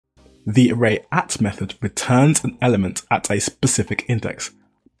The Array.at method returns an element at a specific index,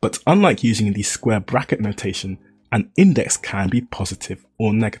 but unlike using the square bracket notation, an index can be positive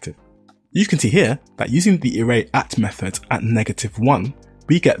or negative. You can see here that using the Array.at method at -1,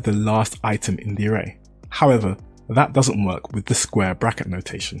 we get the last item in the array. However, that doesn't work with the square bracket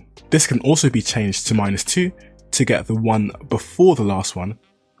notation. This can also be changed to -2 to get the one before the last one,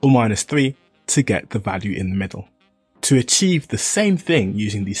 or -3 to get the value in the middle. To achieve the same thing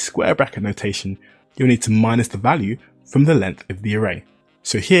using the square bracket notation, you'll need to minus the value from the length of the array.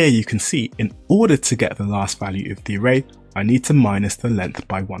 So here you can see, in order to get the last value of the array, I need to minus the length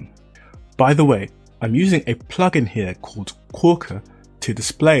by 1. By the way, I'm using a plugin here called Quarker to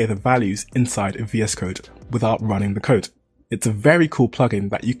display the values inside of VS Code without running the code. It's a very cool plugin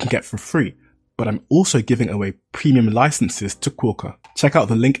that you can get for free, but I'm also giving away premium licenses to Quarker. Check out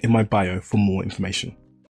the link in my bio for more information.